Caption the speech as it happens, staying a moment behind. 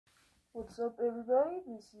What's up, everybody?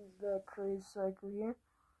 This is the Crazy Psycho here,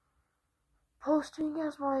 posting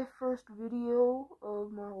as my first video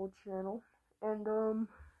of my whole channel, and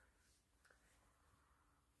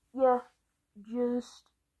yeah,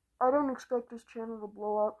 I don't expect this channel to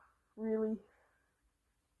blow up, really.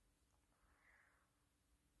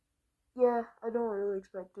 Yeah, I don't really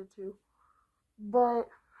expect it to, but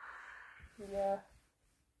yeah,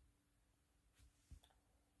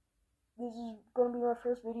 this is gonna be my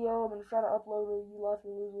first video. I'm gonna try to upload a You Laugh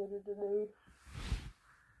You Lose later today.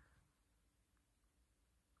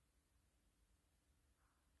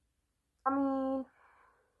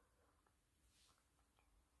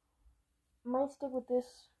 Might stick with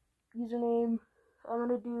this username. I'm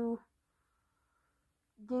gonna do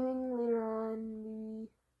gaming later on, maybe,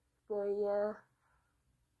 but yeah.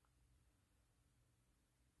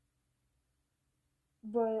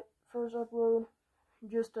 But first upload,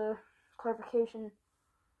 just a clarification,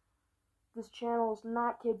 this channel is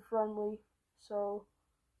not kid friendly, so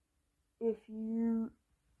if you're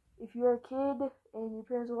a kid and your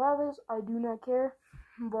parents allow this, I do not care.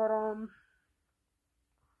 But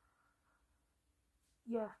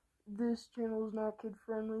yeah, this channel is not kid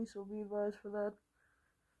friendly, so be advised for that.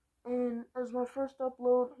 And as my first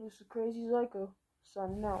upload, this is Crazy Psycho,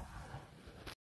 signing out.